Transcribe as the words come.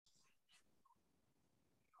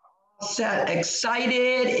Set,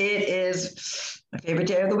 excited. It is my favorite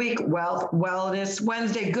day of the week, Wealth Wellness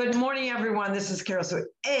Wednesday. Good morning, everyone. This is Carol Sue,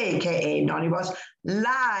 aka Naughty Boss,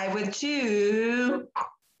 live with two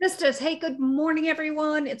Sisters. Hey, good morning,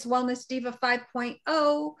 everyone. It's Wellness Diva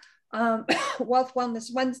 5.0, Wealth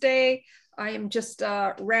Wellness Wednesday. I am just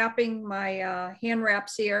wrapping my hand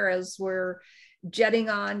wraps here as we're jetting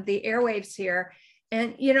on the airwaves here.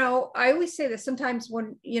 And, I always say this sometimes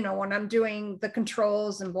when I'm doing the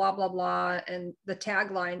controls and blah, blah, blah, and the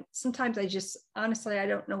tagline, sometimes I just, honestly, I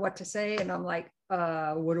don't know what to say. And I'm like,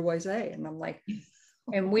 what do I say? And I'm like,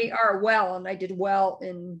 and we are well. And I did well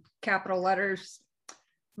in capital letters.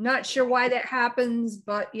 Not sure why that happens,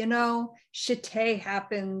 but shit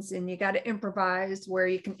happens and you got to improvise where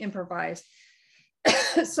you can improvise.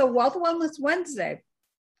 So Wealth Wellness Wednesday,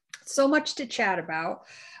 so much to chat about.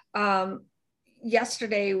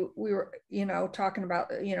 Yesterday we were, talking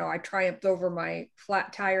about, I triumphed over my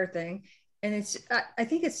flat tire thing. And I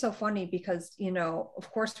think it's so funny because,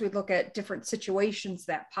 of course we look at different situations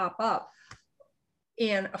that pop up.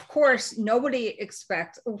 And of course, nobody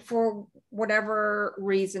expects, for whatever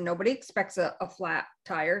reason, nobody expects a flat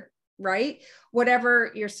tire, right?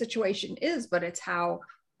 Whatever your situation is, but it's how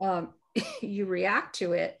you react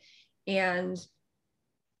to it. And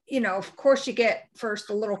of course you get first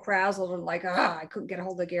a little frazzled and like, I couldn't get a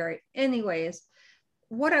hold of Gary. Anyways,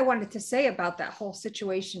 what I wanted to say about that whole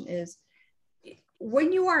situation is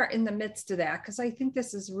when you are in the midst of that, because I think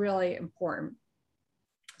this is really important,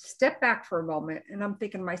 step back for a moment. And I'm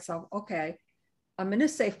thinking to myself, okay, I'm in a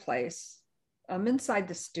safe place. I'm inside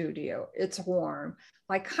the studio. It's warm.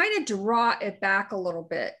 Like kind of draw it back a little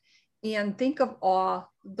bit and think of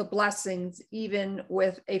all the blessings, even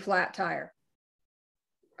with a flat tire.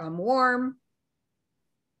 I'm warm,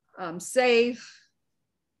 I'm safe.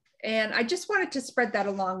 And I just wanted to spread that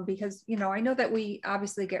along because, I know that we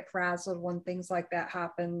obviously get frazzled when things like that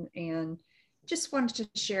happen, and just wanted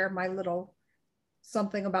to share my little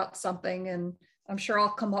something about something. And I'm sure I'll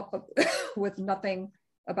come up with nothing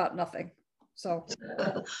about nothing. So,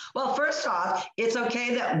 well, first off, it's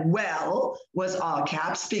okay that well was all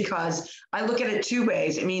caps because I look at it two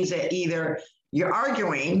ways. It means that either you're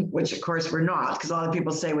arguing, which of course we're not, because a lot of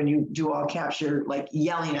people say when you do all caps, you're like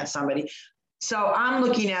yelling at somebody. So I'm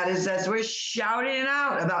looking at it as we're shouting it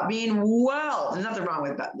out about being well. There's nothing wrong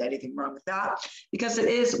with that, anything wrong with that, because it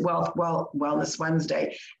is Wellness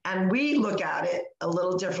Wednesday. And we look at it a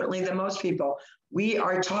little differently than most people. We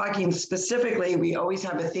are talking specifically, we always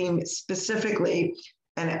have a theme specifically,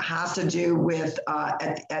 and it has to do with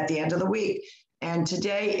at the end of the week. And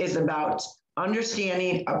today is about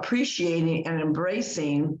understanding, appreciating, and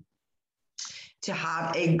embracing to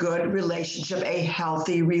have a good relationship, a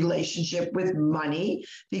healthy relationship with money,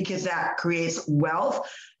 because that creates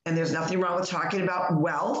wealth. And there's nothing wrong with talking about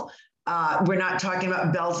wealth. We're not talking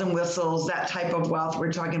about bells and whistles, that type of wealth.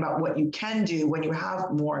 We're talking about what you can do when you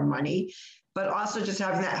have more money, but also just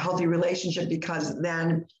having that healthy relationship, because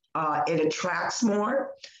then it attracts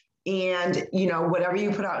more. And, whatever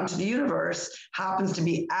you put out into the universe happens to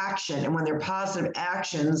be action. And when they're positive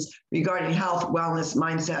actions regarding health, wellness,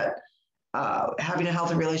 mindset, having a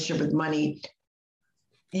healthy relationship with money,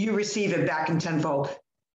 you receive it back in tenfold.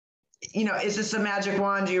 Is this a magic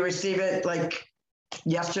wand? Do you receive it like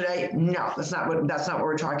yesterday? No, that's not what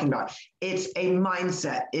we're talking about. It's a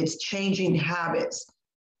mindset. It's changing habits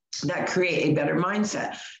that create a better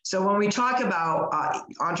mindset. So when we talk about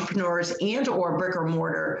entrepreneurs and or brick or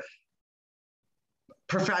mortar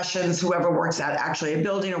professions, whoever works at actually a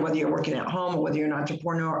building, or whether you're working at home, or whether you're an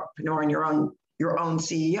entrepreneur and your own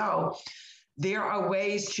CEO, there are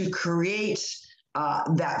ways to create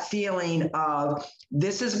that feeling of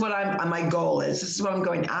this is what my goal is. This is what I'm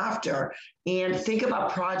going after. And think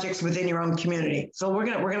about projects within your own community. So we're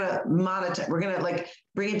gonna monetize. We're gonna like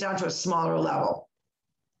bring it down to a smaller level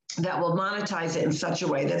that will monetize it in such a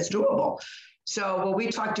way that's doable. So what we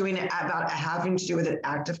talk doing about having to do with an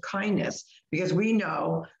act of kindness, because we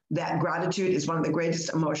know that gratitude is one of the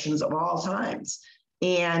greatest emotions of all times.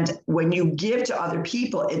 And when you give to other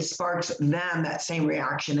people, it sparks them that same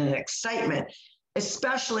reaction and excitement.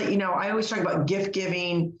 Especially, I always talk about gift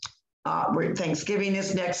giving. Thanksgiving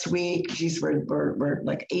is next week. Geez, we're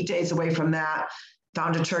like 8 days away from that.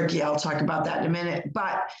 Found a turkey. I'll talk about that in a minute.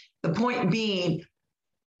 But the point being,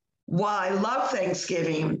 while I love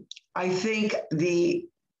Thanksgiving, I think the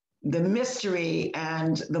mystery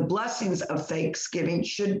and the blessings of Thanksgiving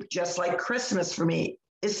should, just like Christmas for me,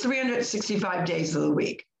 it's 365 days of the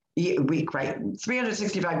week, right?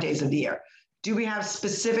 365 days of the year. Do we have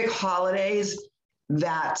specific holidays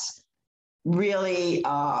that really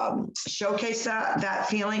showcase that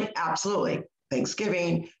feeling? Absolutely.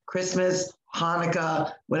 Thanksgiving, Christmas,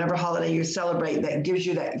 Hanukkah, whatever holiday you celebrate, that gives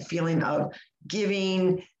you that feeling of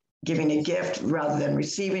giving a gift rather than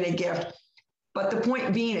receiving a gift. But the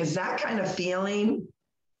point being is that kind of feeling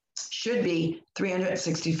should be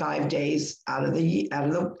 365 days out of the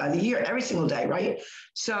year, every single day, right?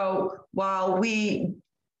 So while we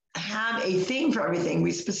have a theme for everything,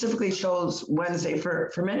 we specifically chose Wednesday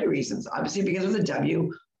for many reasons. Obviously, because of the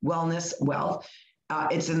W, wellness, wealth.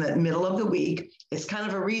 It's in the middle of the week. It's kind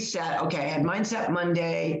of a reset. Okay, I had Mindset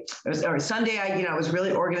Monday, or Sunday, I was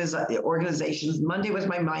really organizations. Monday was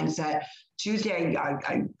my mindset. Tuesday,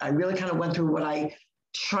 I really kind of went through what I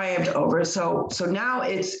triumphed over. So now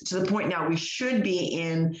it's to the point now we should be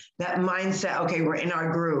in that mindset. Okay, we're in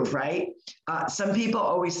our groove, right? Some people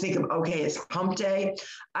always think of, okay, it's hump day.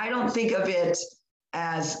 I don't think of it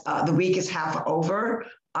as the week is half over.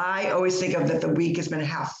 I always think of that the week has been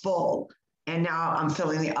half full. And now I'm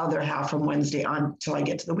filling the other half from Wednesday on till I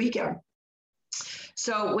get to the weekend.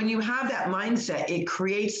 So when you have that mindset, it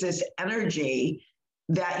creates this energy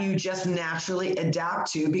that you just naturally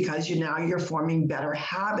adapt to because you're forming better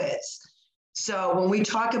habits. So when we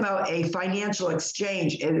talk about a financial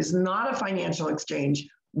exchange, it is not a financial exchange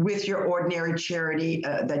with your ordinary charity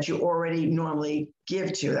that you already normally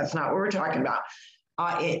give to. That's not what we're talking about.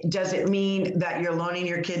 Does it mean that you're loaning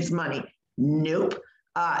your kids money? Nope.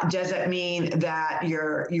 Does it mean that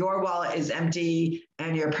your wallet is empty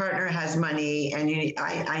and your partner has money and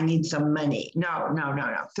I need some money? No.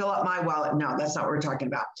 Fill up my wallet. No, that's not what we're talking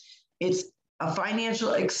about. It's a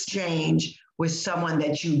financial exchange with someone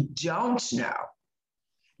that you don't know.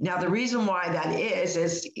 Now, the reason why that is,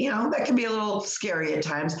 that can be a little scary at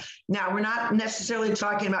times. Now, we're not necessarily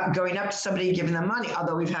talking about going up to somebody and giving them money,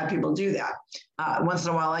 although we've had people do that. Once in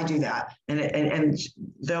a while, I do that. And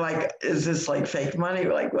they're like, is this like fake money?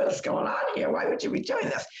 We're like, what's going on here? Why would you be doing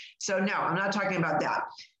this? So no, I'm not talking about that.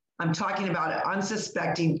 I'm talking about an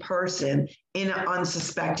unsuspecting person in an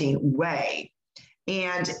unsuspecting way.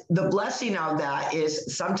 And the blessing of that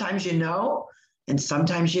is sometimes you know, and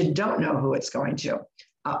sometimes you don't know who it's going to.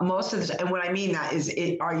 Most of the time, and what I mean that is,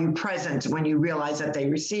 are you present when you realize that they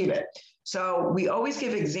receive it? So we always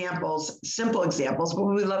give examples, simple examples, but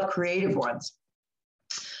we love creative ones.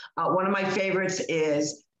 One of my favorites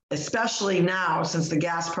is, especially now since the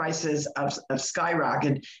gas prices have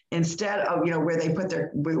skyrocketed, instead of where they put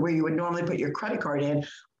where you would normally put your credit card in,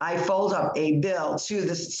 I fold up a bill to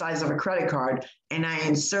the size of a credit card and I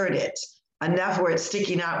insert it enough where it's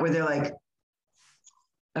sticking out where they're like,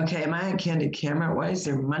 okay, am I on candid camera? Why is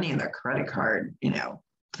there money in the credit card,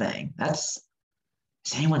 thing? Is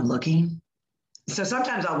anyone looking? So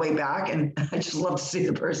sometimes I'll wait back and I just love to see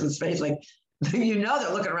the person's face. Like, they're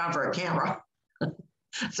looking around for a camera.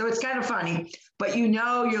 So it's kind of funny, but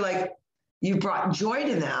you're like, you brought joy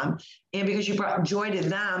to them. And because you brought joy to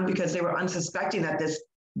them, because they were unsuspecting that this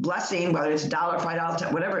blessing, whether it's $1, $5,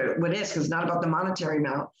 $10, whatever it is, because it's not about the monetary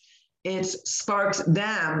amount, it sparks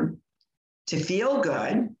them to feel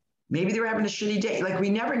good. Maybe they were having a shitty day. Like, we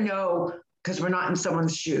never know because we're not in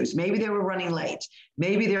someone's shoes. Maybe they were running late.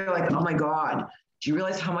 Maybe they're like, oh my God, do you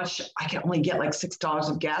realize how much I can only get like $6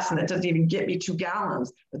 of gas and that doesn't even get me 2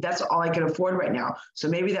 gallons, but that's all I can afford right now. So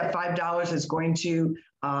maybe that $5 is going to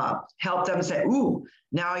help them say, ooh,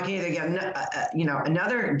 now I can either get,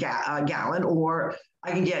 another gallon, or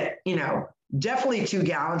I can get, definitely 2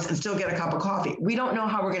 gallons and still get a cup of coffee. We don't know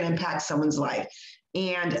how we're going to impact someone's life.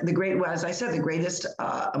 And as I said, the greatest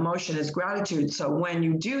emotion is gratitude. So when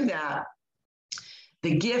you do that,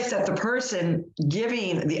 the gift that the person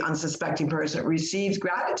giving the unsuspecting person receives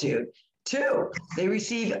gratitude too. They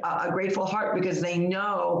receive a grateful heart because they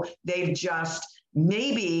know they've just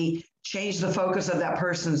maybe changed the focus of that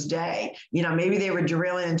person's day. Maybe they were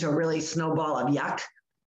derailing into a really snowball of yuck.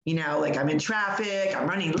 Like, I'm in traffic, I'm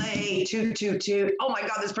running late, toot. Oh my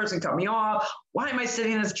God, this person cut me off. Why am I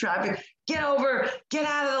sitting in this traffic? Get over, get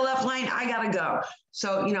out of the left lane. I gotta go.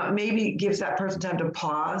 So, maybe it gives that person time to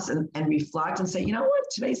pause and reflect and say, you know what,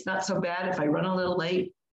 today's not so bad if I run a little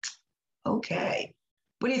late. Okay.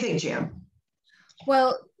 What do you think, Jam?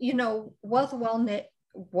 Well, Wealth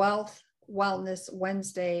Wellness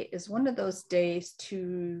Wednesday is one of those days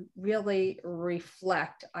to really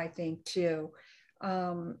reflect, I think, too.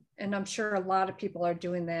 And I'm sure a lot of people are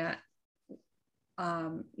doing that,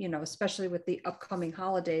 especially with the upcoming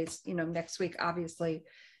holidays, next week, obviously,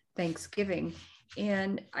 Thanksgiving.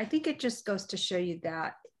 And I think it just goes to show you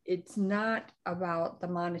that it's not about the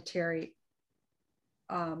monetary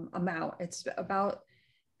amount. It's about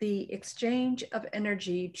the exchange of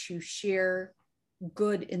energy to share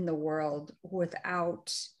good in the world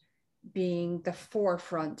without being the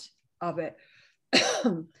forefront of it.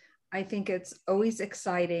 I think it's always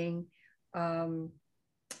exciting.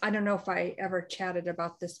 I don't know if I ever chatted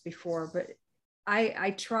about this before, but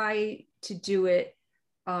I try to do it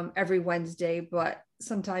every Wednesday, but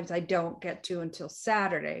sometimes I don't get to until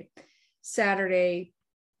Saturday. Saturday,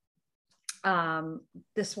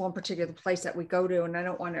 this one particular place that we go to, and I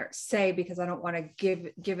don't want to say because I don't want to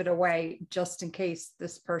give it away just in case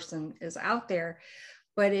this person is out there,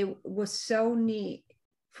 but it was so neat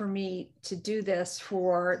for me to do this.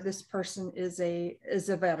 For this person is a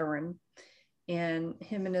veteran, and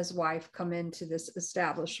him and his wife come into this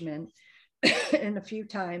establishment and a few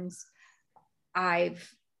times I've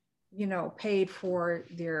paid for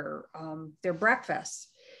their breakfast,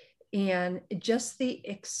 and just the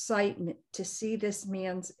excitement to see this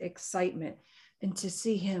man's excitement and to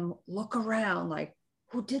see him look around like,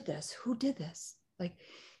 who did this like,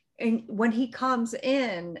 and when he comes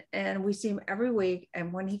in, and we see him every week,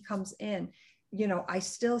 and when he comes in, I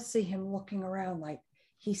still see him looking around like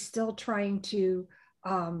he's still trying to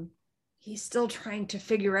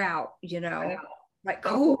figure out, like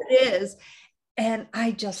who it is. And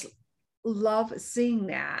I just love seeing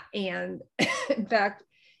that. And in fact,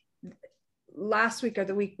 last week or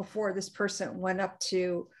the week before, this person went up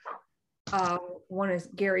to one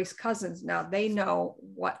of Gary's cousins. Now they know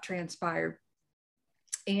what transpired,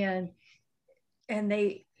 and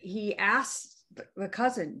he asked the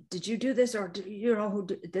cousin, did you do this, or do you know who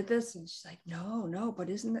did this? And she's like, no, but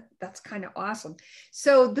that's kind of awesome.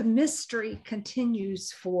 So the mystery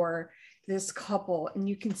continues for this couple, and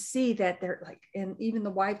you can see that they're like, and even the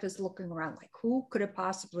wife is looking around like, who could it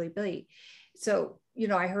possibly be? So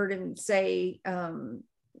I heard him say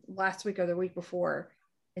last week or the week before,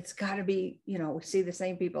 it's got to be, we see the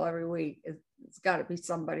same people every week, it's got to be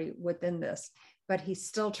somebody within this, but he's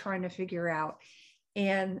still trying to figure out.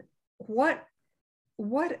 And what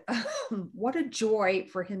a joy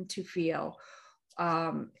for him to feel,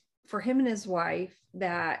 for him and his wife,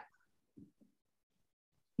 that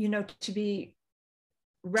to be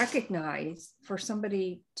recognized, for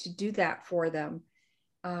somebody to do that for them,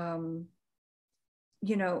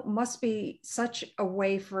 must be such a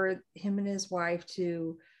way for him and his wife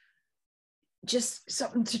to just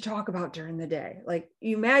something to talk about during the day. Like,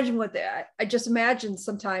 you imagine I just imagine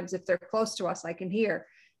sometimes if they're close to us, I can hear,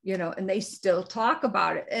 and they still talk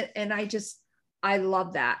about it. And I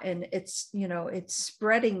love that. And it's, it's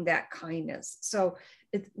spreading that kindness. So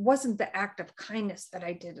it wasn't the act of kindness that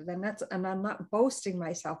I did. And I'm not boasting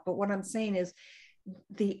myself, but what I'm saying is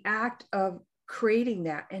the act of creating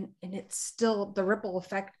that, and it's still, the ripple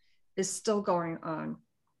effect is still going on.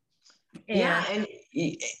 And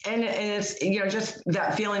it's, just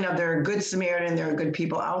that feeling of they're a good Samaritan, there are good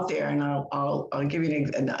people out there. And I'll give you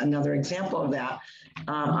another example of that.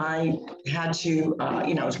 I had to,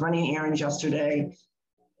 I was running errands yesterday,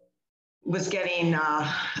 was getting,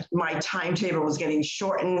 my timetable was getting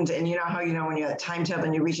shortened. And you know how, when you're at a timetable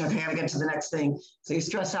and you reach, okay, I gotta get to the next thing. So you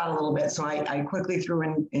stress out a little bit. So I quickly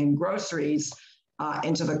threw in groceries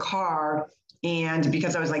into the car. And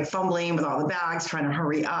because I was like fumbling with all the bags, trying to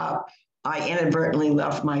hurry up, I inadvertently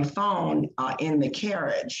left my phone in the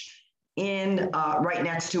carriage, right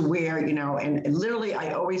next to where, and literally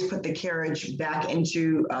I always put the carriage back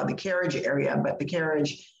into the carriage area, but the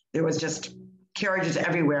carriage, there was just carriages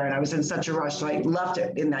everywhere, and I was in such a rush, so I left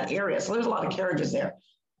it in that area. So there's a lot of carriages there.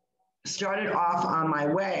 Started off on my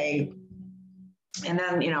way, and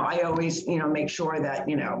then, I always, make sure that,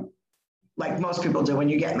 like most people do, when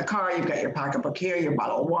you get in the car, you've got your pocketbook here, your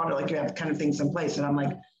bottle of water, like you have kind of things in place. And I'm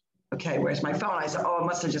like, okay, where's my phone? I said, oh, it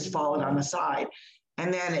must have just fallen on the side.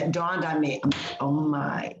 And then it dawned on me, oh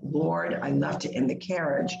my Lord, I left it in the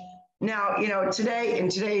carriage. Now, today, in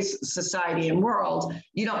today's society and world,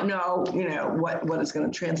 you don't know, what is going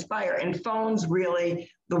to transpire. And phones, really,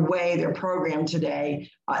 the way they're programmed today,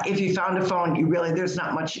 if you found a phone, there's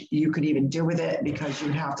not much you could even do with it, because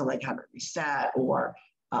you'd have to have it reset, or,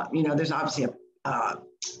 there's obviously a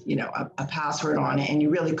password on it, and you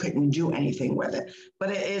really couldn't do anything with it. But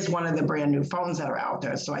it is one of the brand new phones that are out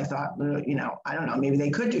there. So I thought, I don't know, maybe they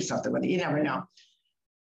could do something with it. You never know.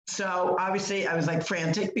 So obviously I was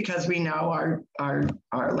frantic, because we know our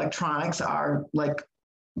electronics are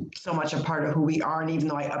so much a part of who we are. And even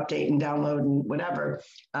though I update and download and whatever,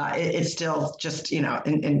 it's still just,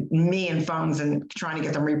 and me and phones and trying to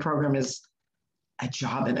get them reprogrammed is a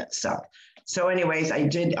job in itself. So anyways, I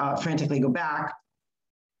did frantically go back,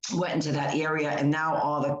 went into that area, and now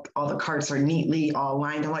all the carts are neatly all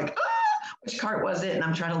lined. I'm like, which cart was it? And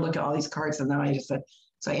I'm trying to look at all these carts, and then I just said,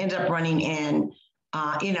 so I ended up running in,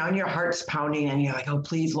 and your heart's pounding, and you're like, oh,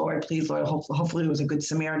 please, Lord, hopefully it was a good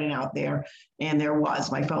Samaritan out there. And there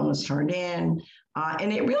was. My phone was turned in.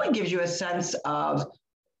 And it really gives you a sense of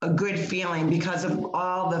a good feeling because of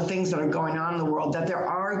all the things that are going on in the world, that there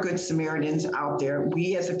are good Samaritans out there.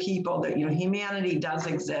 We as a people, that, humanity does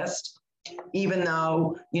exist, even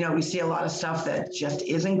though, we see a lot of stuff that just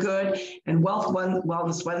isn't good. And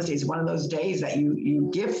Wellness Wednesday is one of those days that you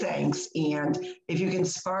give thanks. And if you can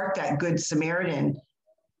spark that good Samaritan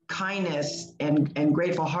kindness and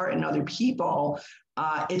grateful heart in other people,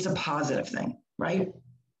 it's a positive thing, right?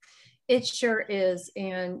 It sure is.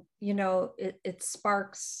 And, it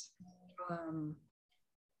sparks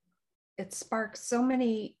so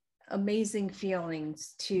many amazing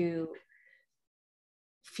feelings to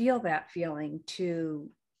feel that feeling, to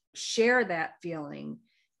share that feeling.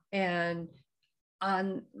 And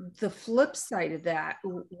on the flip side of that,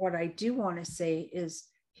 what I do want to say is,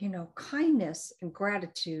 kindness and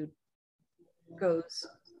gratitude goes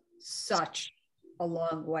such a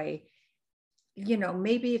long way.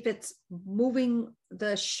 Maybe if it's moving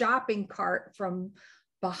the shopping cart from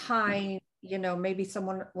behind, maybe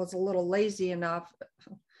someone was a little lazy enough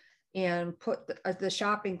and put the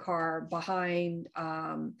shopping cart behind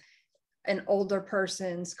an older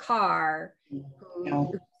person's car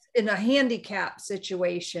who, in a handicap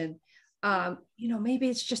situation. Maybe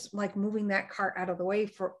it's just like moving that cart out of the way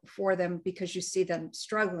for them because you see them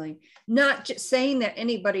struggling. Not just saying that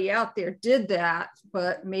anybody out there did that,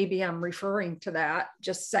 but maybe I'm referring to that,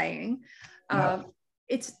 just saying.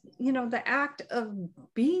 It's, the act of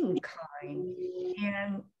being kind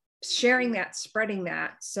and sharing that, spreading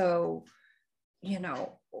that. So,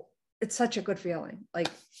 it's such a good feeling.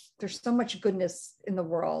 Like, there's so much goodness in the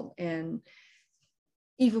world. And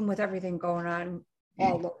even with everything going on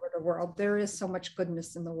all over the world, there is so much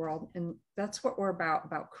goodness in the world. And that's what we're about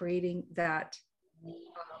creating that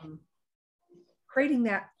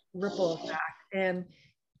ripple effect. And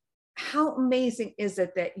how amazing is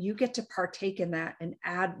it that you get to partake in that and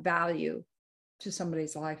add value to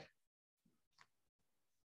somebody's life?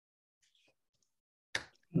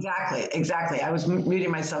 Exactly. I was muting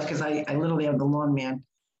myself because I literally have the lawn man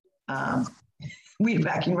weed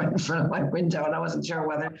vacuum right in front of my window, and I wasn't sure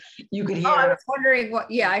whether you could hear. Oh, I was wondering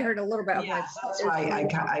what. Yeah, I heard a little bit. Yeah, that's why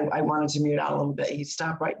I wanted to mute out a little bit. He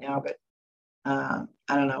stopped right now, but I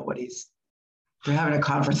don't know what they're having a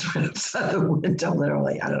conference right outside the window,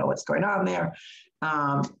 literally. I don't know what's going on there.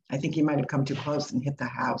 I think he might have come too close and hit the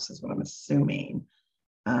house, is what I'm assuming,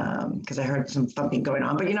 because I heard some thumping going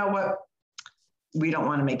on. But you know what? We don't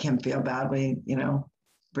want to make him feel bad. We,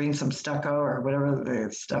 bring some stucco or whatever the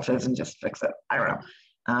stuff is and just fix it. I don't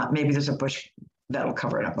know. Maybe there's a bush that'll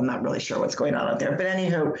cover it up. I'm not really sure what's going on out there. But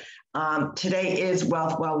anywho, today is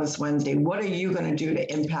Wellness Wednesday. What are you going to do to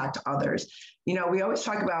impact others? We always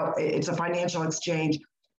talk about it's a financial exchange,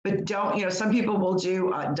 but don't, some people will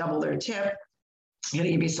do double their tip. I'm going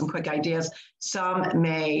to give you some quick ideas. Some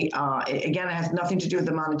may, again, it has nothing to do with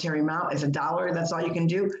the monetary amount. It's $1. That's all you can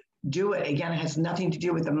do. Do it. Again, it has nothing to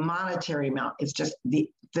do with the monetary amount. It's just the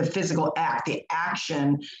physical act, the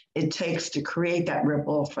action it takes to create that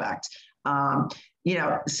ripple effect. Some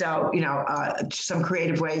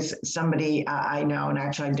creative ways somebody I know, and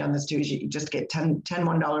actually I've done this too, is you just get 10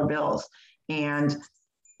 $1 bills. And,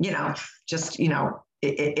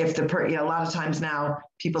 if a lot of times now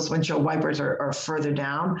people's windshield wipers are further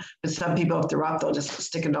down, but some people, if they're up, they'll just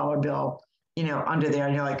stick $1 bill under there,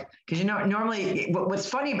 and you're like, because normally what's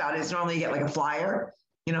funny about it is normally you get like a flyer,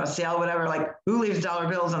 a sale, whatever, like who leaves dollar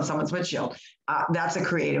bills on someone's windshield? That's a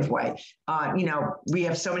creative way. We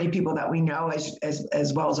have so many people that we know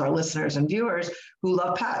as well as our listeners and viewers who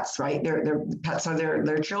love pets, right? Their pets are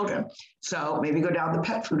their children. So maybe go down the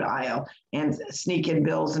pet food aisle and sneak in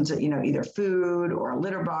bills into, either food or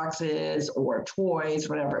litter boxes or toys,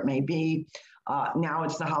 whatever it may be. Now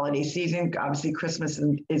it's the holiday season. Obviously, Christmas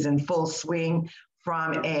is in full swing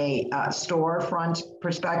from a storefront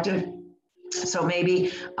perspective. So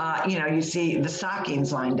maybe, you see the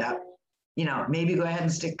stockings lined up, maybe go ahead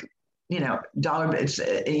and stick, dollar bits,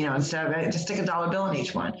 instead of just stick $1 bill in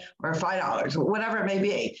each one, or $5, whatever it may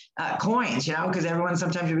be, coins, because everyone,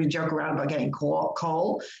 sometimes we joke around about getting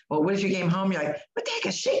coal. Well, what if you came home, you're like, what the heck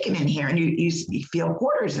is shaking in here? And you feel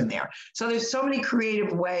quarters in there. So there's so many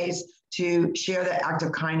creative ways to share that act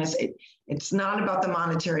of kindness. It's not about the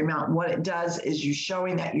monetary amount. What it does is you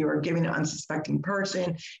showing that you're giving an unsuspecting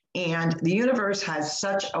person, and the universe has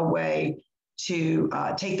such a way to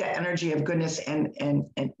take that energy of goodness and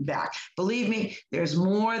back. Believe me, there's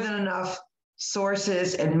more than enough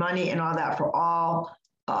sources and money and all that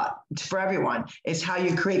for everyone. It's how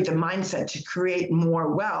you create the mindset to create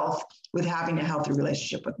more wealth with having a healthy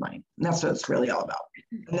relationship with money. And that's what it's really all about.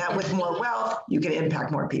 And that with more wealth, you can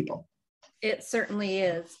impact more people. It certainly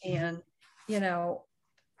is. And you know,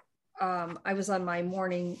 I was on my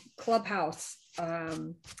morning clubhouse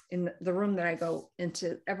in the room that I go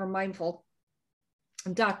into, Ever Mindful,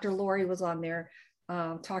 and Dr. Lori was on there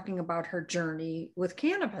talking about her journey with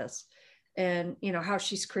cannabis and, you know, how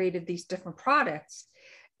she's created these different products.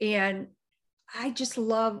 And I just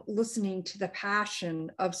love listening to the passion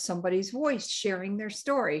of somebody's voice sharing their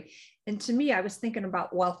story. And to me, I was thinking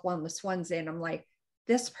about Wealth Wellness Wednesday, and I'm like,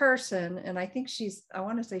 this person, and I think I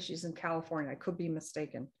want to say she's in California. I could be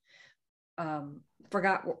mistaken.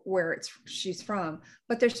 Forgot where she's from,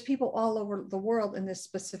 but there's people all over the world in this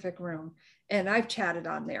specific room. And I've chatted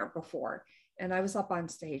on there before, and I was up on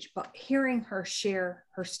stage, but hearing her share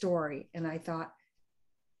her story, and I thought,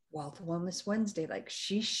 Wealth Wellness Wednesday, like,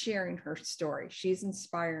 she's sharing her story. She's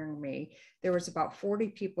inspiring me. There was about 40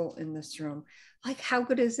 people in this room. Like, how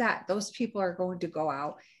good is that? Those people are going to go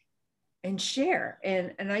out and share.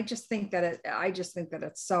 And I just think that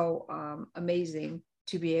it's so amazing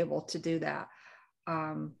to be able to do that.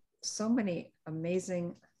 So many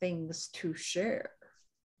amazing things to share.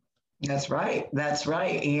 That's right. That's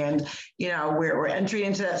right. And, you know, we're entering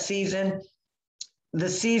into that season. The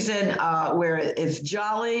season where it's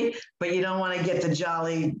jolly, but you don't want to get the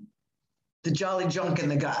jolly junk in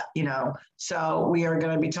the gut, you know. So we are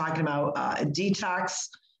going to be talking about a detox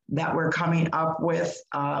that we're coming up with.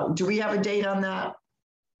 Do we have a date on that?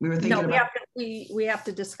 We were thinking about. We have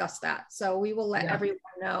to discuss that. So we will let everyone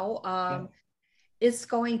know. It's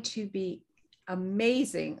going to be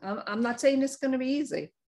amazing. I'm not saying it's going to be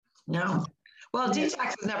easy. No. Well,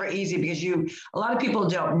 detox is never easy because a lot of people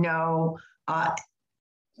don't know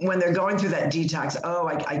when they're going through that detox,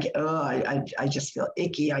 I just feel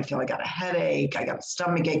icky. I feel I got a headache. I got a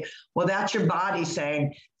stomach ache. Well, that's your body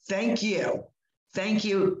saying, thank you. Thank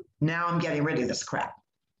you. Now I'm getting rid of this crap.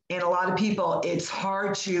 And a lot of people, it's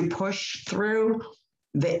hard to push through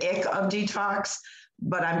the ick of detox,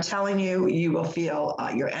 but I'm telling you, you will feel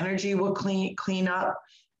your energy will clean up.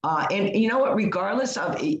 And you know what, regardless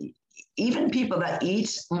of even people that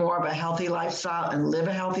eat more of a healthy lifestyle and live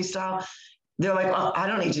a healthy style, they're like, oh, I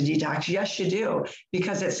don't need to detox. Yes, you do,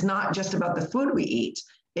 because it's not just about the food we eat.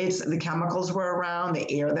 It's the chemicals we're around,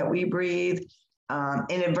 the air that we breathe,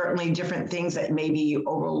 inadvertently different things that maybe you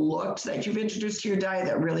overlooked that you've introduced to your diet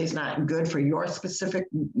that really is not good for your specific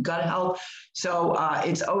gut health. So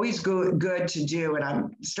it's always good to do, and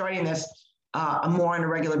I'm starting this more on a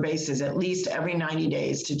regular basis, at least every 90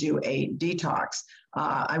 days to do a detox.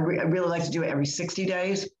 I really like to do it every 60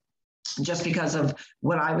 days. Just because of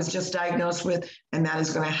what I was just diagnosed with, and that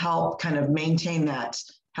is going to help kind of maintain that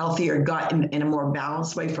healthier gut in a more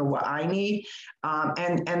balanced way for what I need.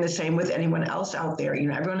 And the same with anyone else out there. You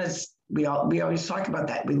know, we always talk about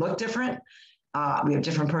that. We look different. We have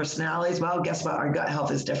different personalities. Well, guess what? Our gut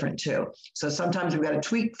health is different too. So sometimes we've got to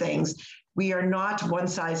tweak things. We are not one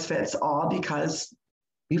size fits all, because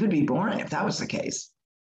we would be boring if that was the case.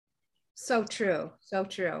 So true. So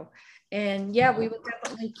true. And yeah, we will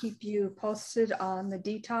definitely keep you posted on the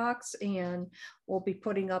detox, and we'll be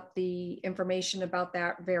putting up the information about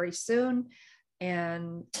that very soon.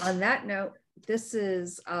 And on that note, this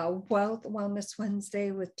is Wealth Wellness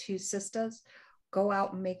Wednesday with two sisters. Go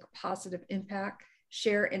out and make a positive impact,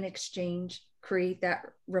 share and exchange, create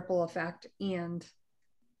that ripple effect. And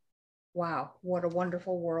wow, what a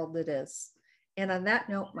wonderful world it is. And on that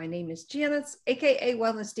note, my name is Janice, aka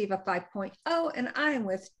Wellness Diva 5.0, and I am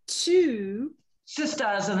with two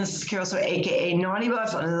sisters, and this is Carol, so aka Naughty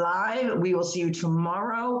Buffs Live. We will see you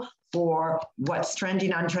tomorrow for What's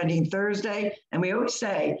Trending on Trending Thursday. And we always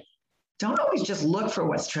say, don't always just look for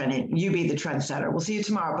what's trending. You be the trendsetter. We'll see you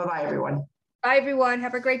tomorrow. Bye-bye, everyone. Bye, everyone.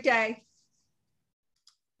 Have a great day.